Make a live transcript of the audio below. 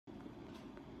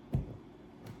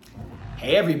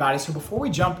Hey everybody, so before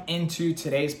we jump into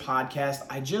today's podcast,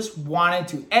 I just wanted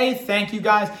to thank you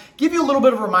guys, give you a little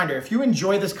bit of a reminder. If you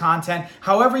enjoy this content,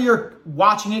 however you're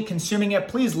watching it, consuming it,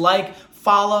 please like,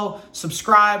 follow,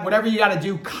 subscribe, whatever you got to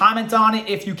do, comment on it.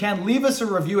 If you can, leave us a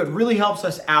review. It really helps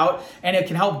us out and it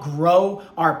can help grow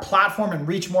our platform and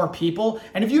reach more people.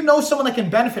 And if you know someone that can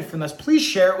benefit from this, please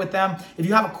share it with them. If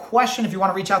you have a question, if you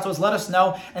want to reach out to us, let us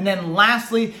know. And then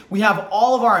lastly, we have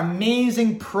all of our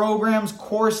amazing programs,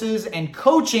 courses, and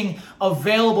coaching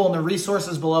available in the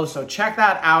resources below. So check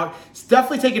that out.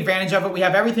 Definitely take advantage of it. We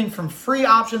have everything from free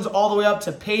options all the way up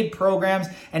to paid programs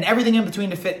and everything in between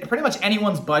to fit pretty much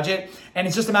anyone's budget. And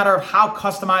it's just a matter of how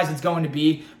customized it's going to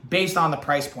be based on the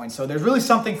price point. So there's really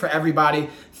something for everybody.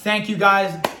 Thank you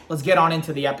guys. Let's get on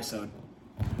into the episode.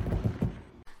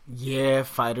 Yeah,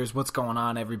 fighters, what's going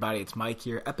on, everybody? It's Mike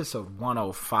here, episode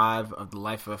 105 of the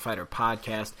Life of a Fighter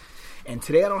podcast. And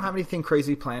today I don't have anything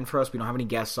crazy planned for us. We don't have any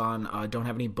guests on. Don't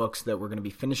have any books that we're going to be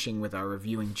finishing with our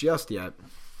reviewing just yet.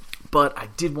 But I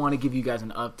did want to give you guys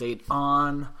an update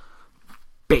on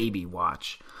Baby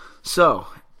Watch. So,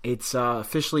 it's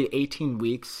officially 18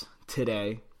 weeks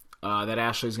today that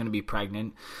Ashley's going to be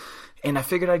pregnant. And I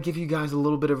figured I'd give you guys a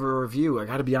little bit of a review. I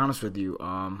got to be honest with you.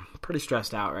 Pretty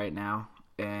stressed out right now.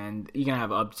 And you're going to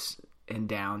have ups and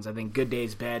downs. I think good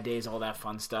days, bad days, all that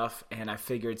fun stuff. And I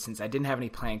figured since I didn't have any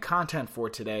planned content for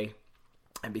today,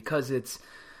 and because it's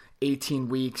 18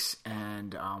 weeks,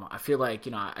 and I feel like,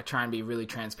 I try and be really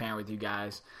transparent with you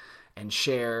guys and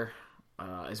share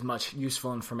as much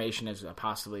useful information as I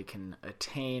possibly can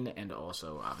attain and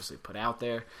also obviously put out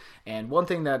there. And one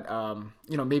thing that,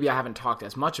 maybe I haven't talked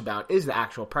as much about is the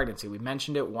actual pregnancy. We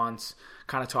mentioned it once,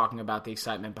 kind of talking about the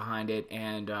excitement behind it.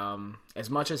 And as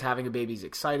much as having a baby is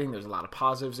exciting, there's a lot of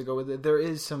positives that go with it. There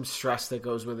is some stress that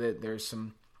goes with it. There's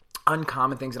some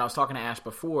uncommon things. And I was talking to Ash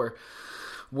before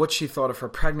what she thought of her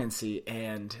pregnancy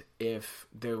and if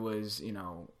there was,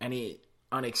 any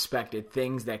unexpected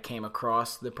things that came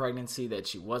across the pregnancy that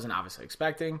she wasn't obviously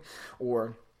expecting,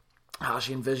 or how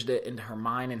she envisioned it into her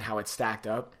mind and how it stacked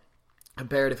up,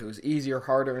 compared if it was easier,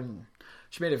 harder, and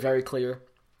she made it very clear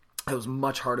it was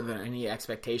much harder than any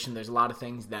expectation. There's a lot of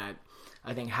things that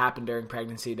I think happen during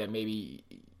pregnancy that maybe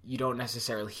you don't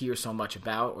necessarily hear so much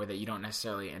about or that you don't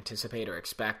necessarily anticipate or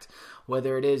expect,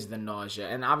 whether it is the nausea.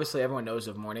 And obviously everyone knows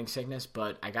of morning sickness,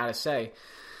 but I gotta say,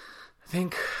 I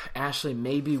think Ashley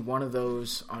may be one of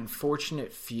those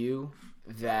unfortunate few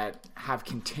that have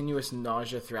continuous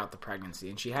nausea throughout the pregnancy.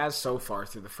 And she has so far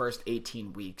through the first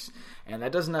 18 weeks. And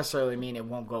that doesn't necessarily mean it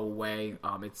won't go away.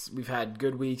 We've had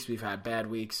good weeks, we've had bad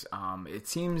weeks. It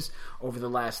seems over the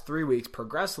last 3 weeks,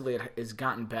 progressively it has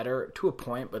gotten better to a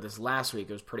point, but this last week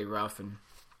it was pretty rough. And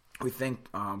we think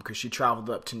because she traveled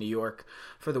up to New York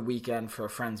for the weekend for a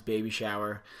friend's baby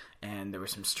shower, and there was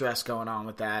some stress going on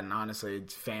with that, and honestly,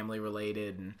 it's family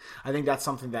related. And I think that's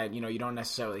something that you don't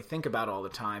necessarily think about all the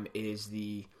time is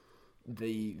the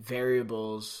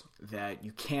variables that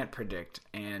you can't predict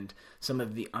and some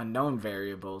of the unknown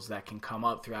variables that can come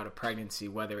up throughout a pregnancy,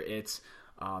 whether it's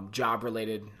job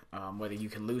related, whether you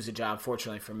can lose a job.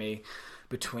 Fortunately for me,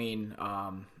 between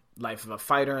Life of a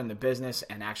Fighter and the business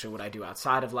and actually what I do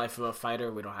outside of Life of a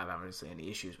Fighter, we don't have obviously any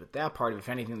issues with that part. If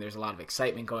anything, there's a lot of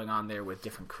excitement going on there with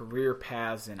different career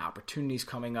paths and opportunities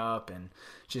coming up and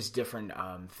just different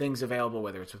things available,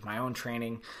 whether it's with my own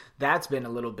training. That's been a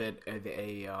little bit of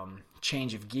a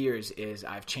change of gears. Is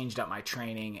I've changed up my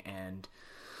training, and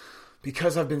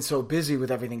because I've been so busy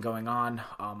with everything going on,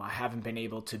 I haven't been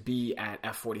able to be at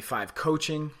F45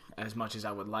 coaching as much as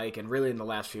I would like. And really in the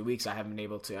last few weeks, I haven't been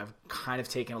able to. I've kind of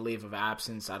taken a leave of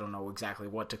absence. I don't know exactly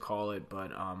what to call it,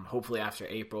 but hopefully after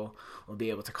April, we'll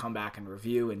be able to come back and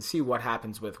review and see what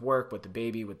happens with work, with the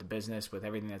baby, with the business, with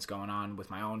everything that's going on,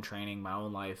 with my own training, my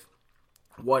own life,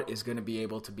 what is going to be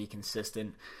able to be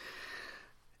consistent.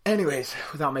 Anyways,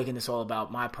 without making this all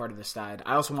about my part of the side,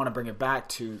 I also want to bring it back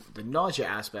to the nausea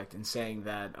aspect and saying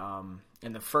that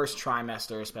in the first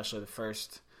trimester, especially the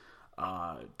first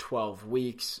 12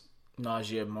 weeks,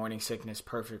 nausea, morning sickness,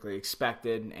 perfectly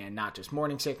expected, and not just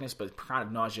morning sickness, but kind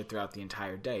of nausea throughout the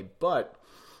entire day. But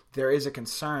there is a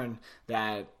concern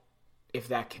that if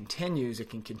that continues,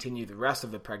 it can continue the rest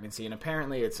of the pregnancy. And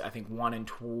apparently it's, I think, 1 in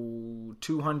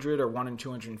 200 or 1 in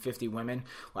 250 women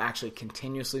will actually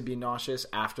continuously be nauseous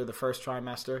after the first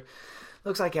trimester.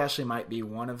 Looks like Ashley might be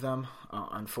one of them,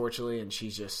 unfortunately. And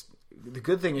she's just, the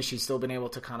good thing is she's still been able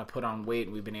to kind of put on weight,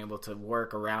 and we've been able to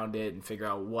work around it and figure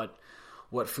out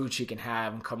what food she can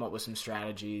have and come up with some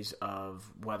strategies of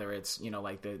whether it's,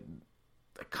 like the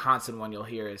constant one you'll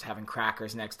hear is having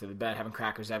crackers next to the bed, having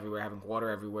crackers everywhere, having water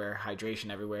everywhere,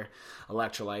 hydration everywhere,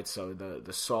 electrolytes, so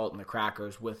the salt and the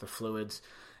crackers with the fluids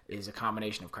is a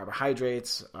combination of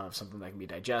carbohydrates, of something that can be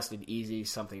digested, easy,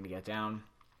 something to get down.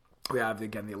 We have,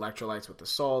 again, the electrolytes with the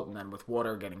salt, and then with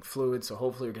water getting fluid. So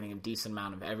hopefully we're getting a decent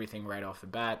amount of everything right off the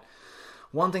bat.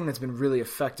 One thing that's been really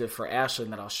effective for Ashley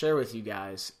and that I'll share with you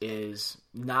guys is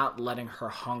not letting her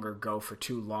hunger go for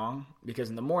too long, because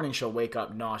in the morning she'll wake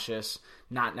up nauseous,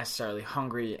 not necessarily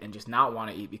hungry, and just not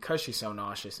want to eat because she's so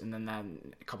nauseous. And then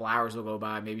a couple hours will go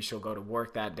by. Maybe she'll go to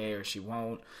work that day or she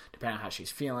won't, depending on how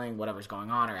she's feeling, whatever's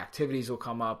going on. Her activities will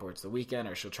come up, or it's the weekend,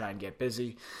 or she'll try and get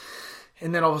busy.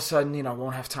 And then all of a sudden,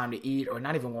 won't have time to eat, or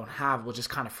not even won't have, we'll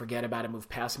just kind of forget about it, move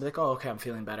past it, be like, oh, okay, I'm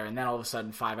feeling better. And then all of a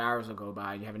sudden, 5 hours will go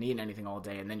by, and you haven't eaten anything all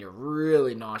day, and then you're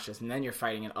really nauseous, and then you're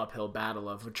fighting an uphill battle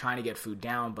of trying to get food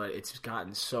down, but it's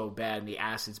gotten so bad, and the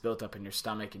acid's built up in your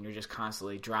stomach, and you're just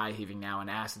constantly dry heaving now, and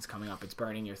acid's coming up, it's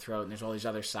burning your throat, and there's all these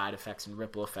other side effects and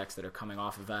ripple effects that are coming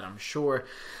off of that, I'm sure,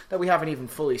 that we haven't even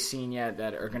fully seen yet,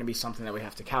 that are going to be something that we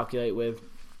have to calculate with.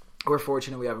 We're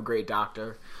fortunate we have a great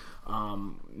doctor.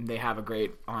 They have a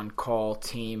great on-call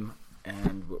team,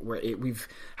 and we've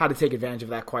had to take advantage of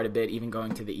that quite a bit, even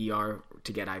going to the ER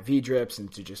to get IV drips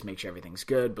and to just make sure everything's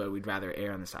good, but we'd rather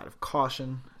err on the side of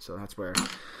caution. So that's where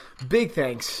big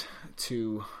thanks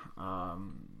to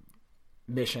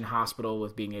Mission Hospital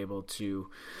with being able to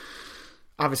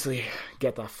obviously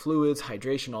get the fluids,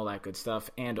 hydration, all that good stuff,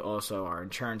 and also our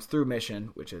insurance through Mission,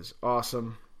 which is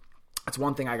awesome. That's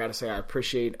one thing I got to say I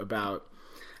appreciate about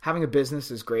having a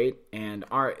business is great, and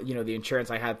the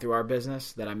insurance I had through our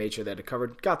business that I made sure that it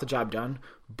covered got the job done,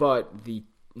 but the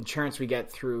insurance we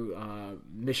get through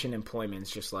Mission Employment is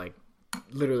just like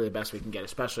literally the best we can get,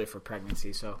 especially for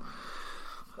pregnancy. So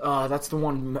that's the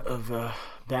one of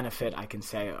benefit I can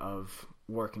say of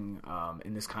working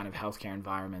in this kind of healthcare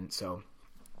environment. So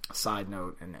side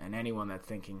note, and anyone that's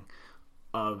thinking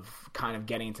of kind of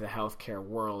getting into the healthcare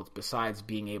world, besides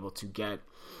being able to get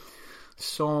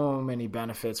so many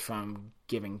benefits from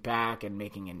giving back and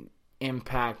making an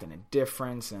impact and a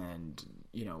difference and,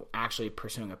 actually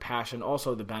pursuing a passion.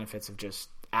 Also the benefits of just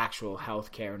actual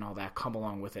healthcare and all that come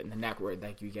along with it, and the network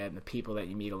that you get and the people that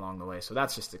you meet along the way. So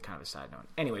that's just a kind of a side note.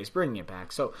 Anyways, bringing it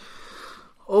back. So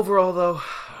overall though,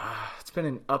 it's been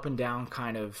an up and down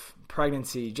kind of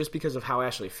pregnancy just because of how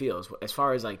Ashley feels. As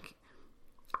far as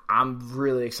I'm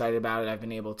really excited about it. I've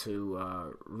been able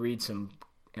to read some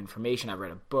information. I've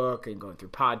read a book and going through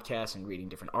podcasts and reading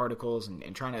different articles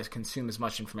and trying to consume as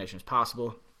much information as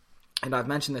possible. And I've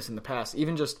mentioned this in the past,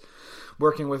 even just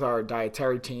working with our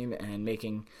dietary team and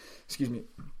making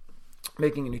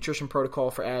a nutrition protocol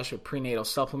for Ash, a prenatal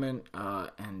supplement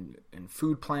and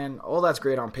food plan. All that's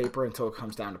great on paper until it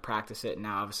comes down to practice it. And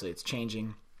now obviously it's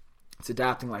changing. It's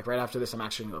adapting. Like right after this, I'm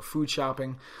actually going to go food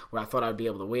shopping, where I thought I'd be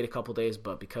able to wait a couple days,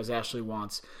 but because Ashley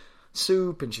wants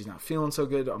soup and she's not feeling so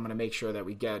good, I'm going to make sure that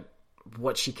we get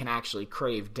what she can actually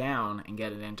crave down and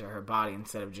get it into her body,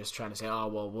 instead of just trying to say, oh,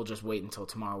 well, we'll just wait until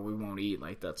tomorrow, we won't eat.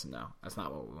 That's not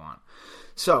what we want.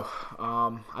 So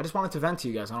I just wanted to vent to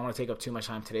you guys. I don't want to take up too much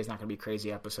time. Today's not going to be a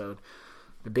crazy episode.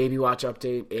 The baby watch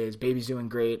update is baby's doing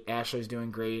great. Ashley's doing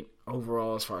great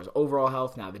overall as far as overall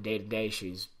health. Now the day-to-day,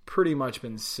 she's pretty much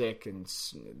been sick, and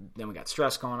then we got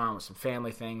stress going on with some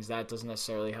family things. That doesn't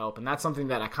necessarily help, and that's something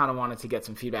that I kind of wanted to get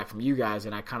some feedback from you guys,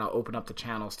 and I kind of open up the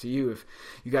channels to you. If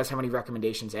you guys have any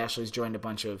recommendations, Ashley's joined a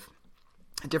bunch of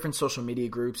different social media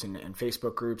groups and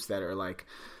Facebook groups that are like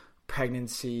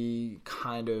pregnancy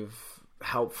kind of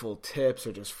helpful tips,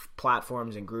 or just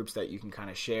platforms and groups that you can kind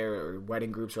of share, or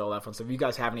wedding groups or all that fun stuff. If you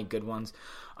guys have any good ones,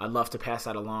 I'd love to pass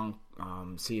that along,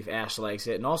 see if Ash likes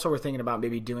it. And also we're thinking about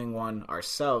maybe doing one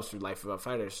ourselves through Life of a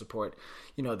Fighter to support,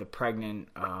 the pregnant,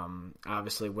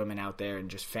 obviously women out there, and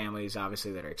just families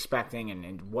obviously that are expecting,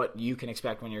 and what you can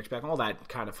expect when you're expecting, all that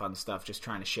kind of fun stuff, just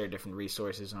trying to share different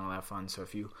resources and all that fun. So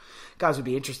if you guys would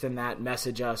be interested in that,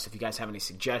 message us. If you guys have any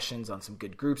suggestions on some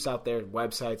good groups out there,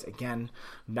 websites, again,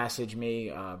 message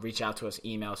me, reach out to us,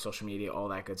 email, social media, all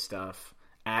that good stuff.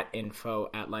 At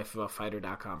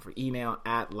info@lifeofafighter.com for email,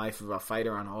 at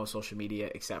lifeofafighter on all social media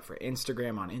except for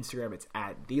Instagram. On Instagram, it's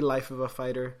at the Life of a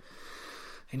Fighter.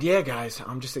 And yeah, guys,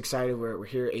 I'm just excited. We're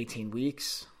here 18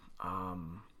 weeks.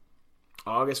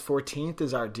 August 14th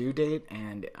is our due date,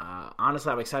 and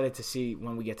honestly, I'm excited to see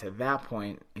when we get to that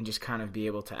point and just kind of be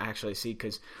able to actually see,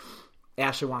 because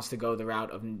Ashley wants to go the route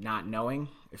of not knowing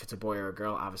if it's a boy or a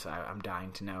girl. Obviously, I'm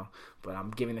dying to know, but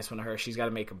I'm giving this one to her. She's got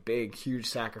to make a big, huge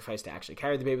sacrifice to actually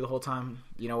carry the baby the whole time.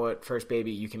 You know what? First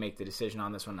baby, you can make the decision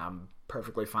on this one. I'm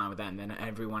perfectly fine with that. And then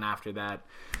everyone after that,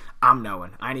 I'm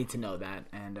knowing. I need to know that.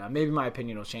 And maybe my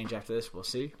opinion will change after this. We'll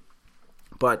see.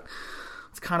 But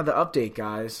it's kind of the update,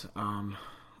 guys.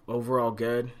 Overall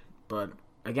good, but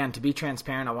again, to be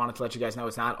transparent, I wanted to let you guys know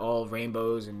it's not all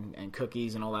rainbows and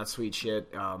cookies and all that sweet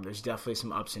shit. There's definitely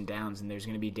some ups and downs, and there's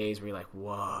going to be days where you're like,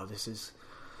 whoa, this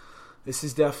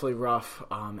is definitely rough.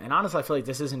 And honestly, I feel like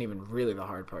this isn't even really the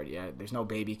hard part yet. There's no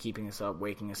baby keeping us up,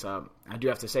 waking us up. I do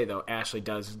have to say, though, Ashley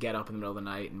does get up in the middle of the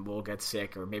night and we'll get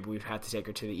sick, or maybe we've had to take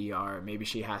her to the ER, or maybe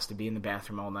she has to be in the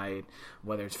bathroom all night,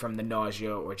 whether it's from the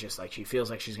nausea or just like she feels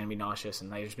like she's going to be nauseous.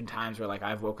 And there's been times where like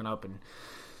I've woken up and,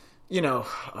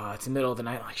 it's the middle of the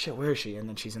night, like, shit, where is she? And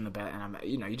then she's in the bed, and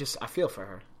I feel for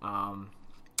her.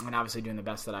 And obviously doing the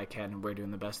best that I can, and we're doing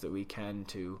the best that we can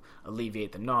to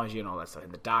alleviate the nausea and all that stuff.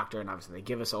 And the doctor, and obviously they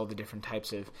give us all the different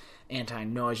types of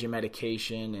anti-nausea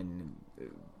medication, and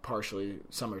partially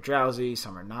some are drowsy,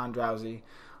 some are non-drowsy.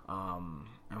 And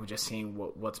we're just seeing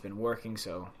what's been working,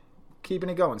 so keeping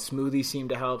it going. Smoothies seem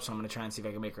to help, so I'm going to try and see if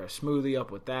I can make her a smoothie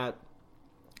up with that.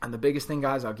 And the biggest thing,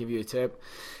 guys, I'll give you a tip,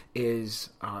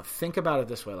 is think about it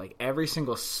this way. Like, every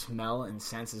single smell and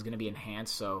sense is going to be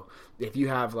enhanced. So if you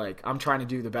have, like, I'm trying to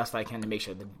do the best I can to make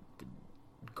sure that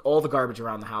all the garbage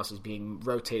around the house is being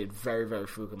rotated very, very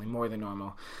frequently, more than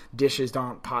normal. Dishes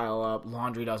don't pile up.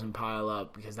 Laundry doesn't pile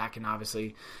up, because that can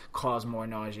obviously cause more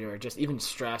nausea or just even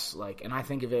stress. Like, and I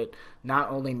think of it, not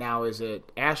only now is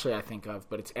it Ashley I think of,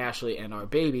 but it's Ashley and our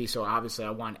baby. So obviously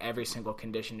I want every single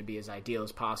condition to be as ideal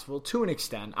as possible to an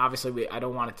extent. Obviously I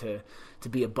don't want it to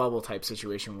be a bubble type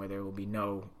situation where there will be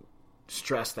no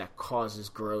stress that causes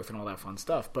growth and all that fun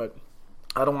stuff. But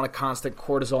I don't want a constant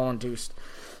cortisol-induced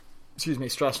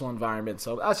stressful environment.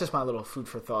 So that's just my little food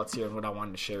for thoughts here and what I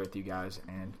wanted to share with you guys.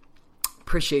 And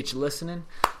appreciate you listening.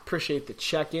 Appreciate the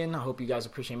check-in. I hope you guys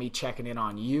appreciate me checking in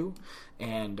on you.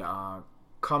 And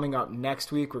coming up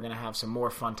next week, we're going to have some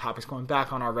more fun topics going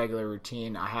back on our regular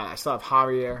routine. I still have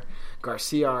Javier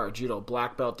Garcia, our judo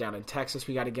black belt down in Texas,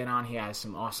 we got to get on. He has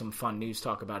some awesome fun news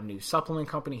talk about a new supplement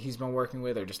company he's been working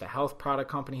with, or just a health product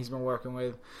company he's been working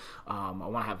with. I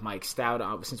want to have Mike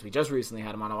Stout, since we just recently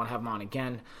had him on, I want to have him on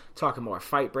again, talking more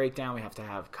fight breakdown. We have to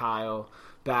have Kyle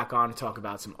back on to talk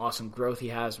about some awesome growth he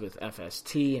has with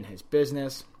FST and his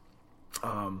business.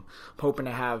 Hoping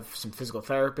to have some physical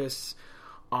therapists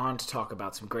on to talk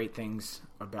about some great things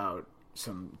about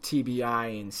some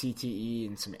TBI and CTE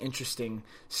and some interesting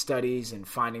studies and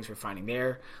findings we're finding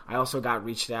there. I also got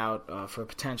reached out for a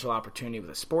potential opportunity with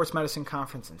a sports medicine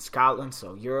conference in Scotland.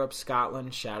 So Europe,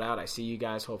 Scotland, shout out. I see you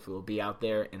guys. Hopefully we'll be out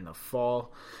there in the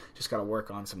fall. Just got to work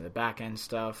on some of the back end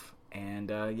stuff. And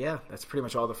that's pretty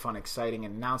much all the fun, exciting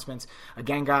announcements.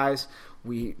 Again, guys,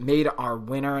 we made our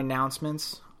winner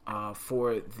announcements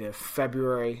for the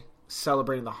February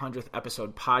celebrating the 100th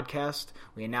episode podcast.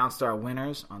 We announced our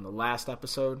winners on the last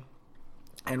episode,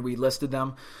 and we listed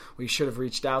them. We should have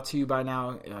reached out to you by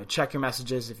now. Check your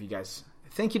messages. If you guys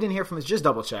think you didn't hear from us, just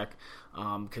double check,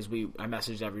 because I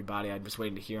messaged everybody. I'm just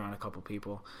waiting to hear on a couple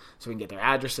people so we can get their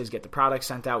addresses, get the products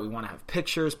sent out. We want to have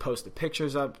pictures, post the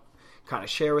pictures up, kind of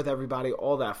share with everybody,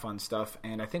 all that fun stuff.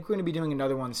 And I think we're going to be doing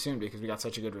another one soon because we got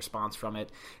such a good response from it.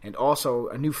 And also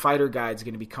a new fighter guide is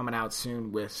going to be coming out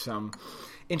soon with some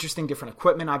interesting different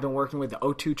equipment. I've been working with the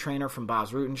O2 trainer from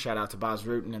Bas Rutten. Shout out to Bas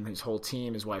Rutten and his whole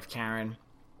team, his wife Karen.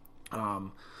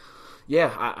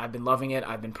 I've been loving it.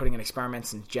 I've been putting in experiments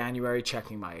since January,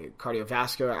 checking my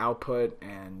cardiovascular output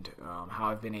and how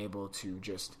I've been able to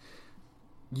just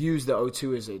use the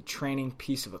O2 as a training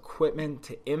piece of equipment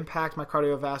to impact my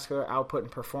cardiovascular output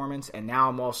and performance. And now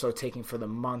I'm also taking for the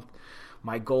month,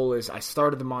 my goal is I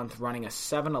started the month running a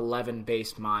 7-11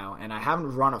 based mile, and I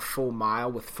haven't run a full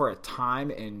mile for a time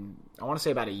in, I want to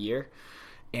say, about a year.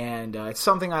 And it's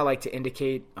something I like to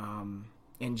indicate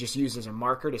and just use as a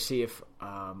marker to see if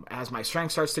as my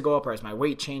strength starts to go up or as my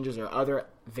weight changes or other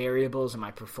variables in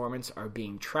my performance are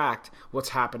being tracked, what's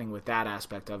happening with that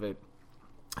aspect of it.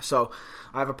 So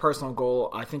I have a personal goal.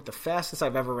 I think the fastest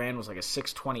I've ever ran was like a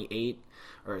 6:28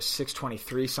 or a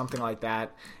 6:23, something like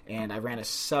that. And I ran a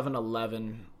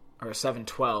 7:11 or a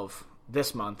 7:12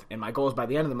 this month. And my goal is by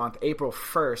the end of the month, April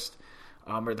 1st,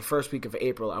 or the first week of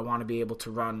April, I want to be able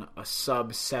to run a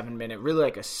sub 7 minute, really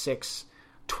like a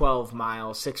 6:12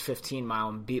 mile, 6:15 mile,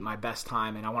 and beat my best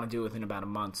time. And I want to do it within about a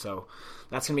month. So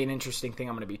that's going to be an interesting thing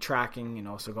I'm going to be tracking, and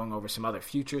also going over some other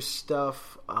future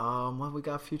stuff. We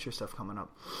got future stuff coming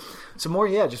up. Some more,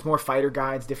 just more fighter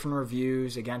guides, different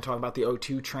reviews. Again, talking about the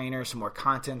O2 trainer, some more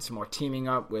content, some more teaming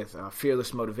up with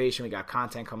Fearless Motivation. We got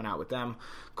content coming out with them.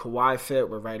 Kawaii Fit,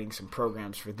 we're writing some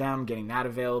programs for them, getting that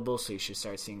available. So you should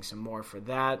start seeing some more for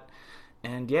that.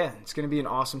 And it's going to be an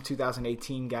awesome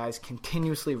 2018, guys.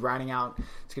 Continuously riding out.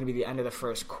 It's going to be the end of the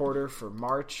first quarter for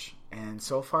March. And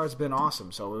so far, it's been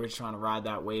awesome. So we're just trying to ride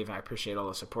that wave. I appreciate all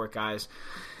the support, guys.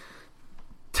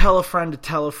 tell a friend to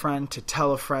tell a friend to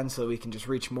tell a friend so that we can just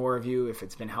reach more of you. If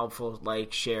it's been helpful,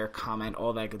 like, share, comment,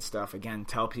 all that good stuff. Again,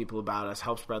 tell people about us.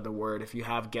 Help spread the word. If you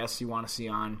have guests you want to see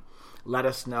on, let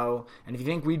us know. And if you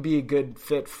think we'd be a good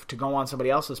fit to go on somebody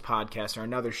else's podcast or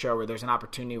another show where there's an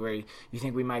opportunity where you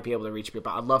think we might be able to reach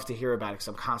people, I'd love to hear about it because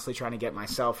I'm constantly trying to get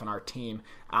myself and our team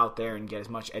out there and get as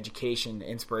much education,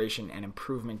 inspiration, and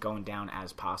improvement going down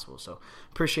as possible. So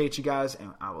appreciate you guys,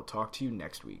 and I will talk to you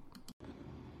next week.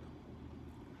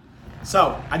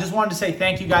 So I just wanted to say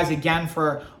thank you guys again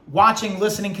for watching,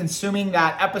 listening, consuming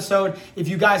that episode. If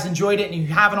you guys enjoyed it and you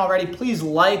haven't already, please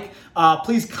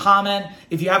please comment.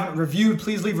 If you haven't reviewed,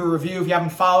 please leave a review. If you haven't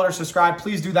followed or subscribed,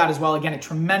 please do that as well. Again, it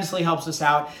tremendously helps us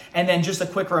out. And then just a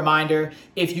quick reminder,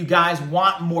 if you guys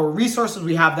want more resources,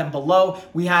 we have them below.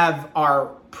 We have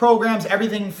our programs,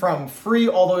 everything from free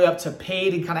all the way up to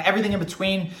paid and kind of everything in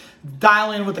between.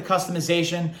 Dial in with the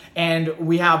customization, and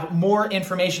we have more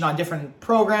information on different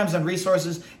programs and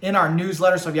resources in our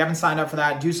newsletter. So if you haven't signed up for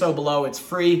that, do so below. It's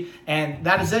free. And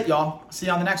that is it, y'all. See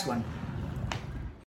you on the next one.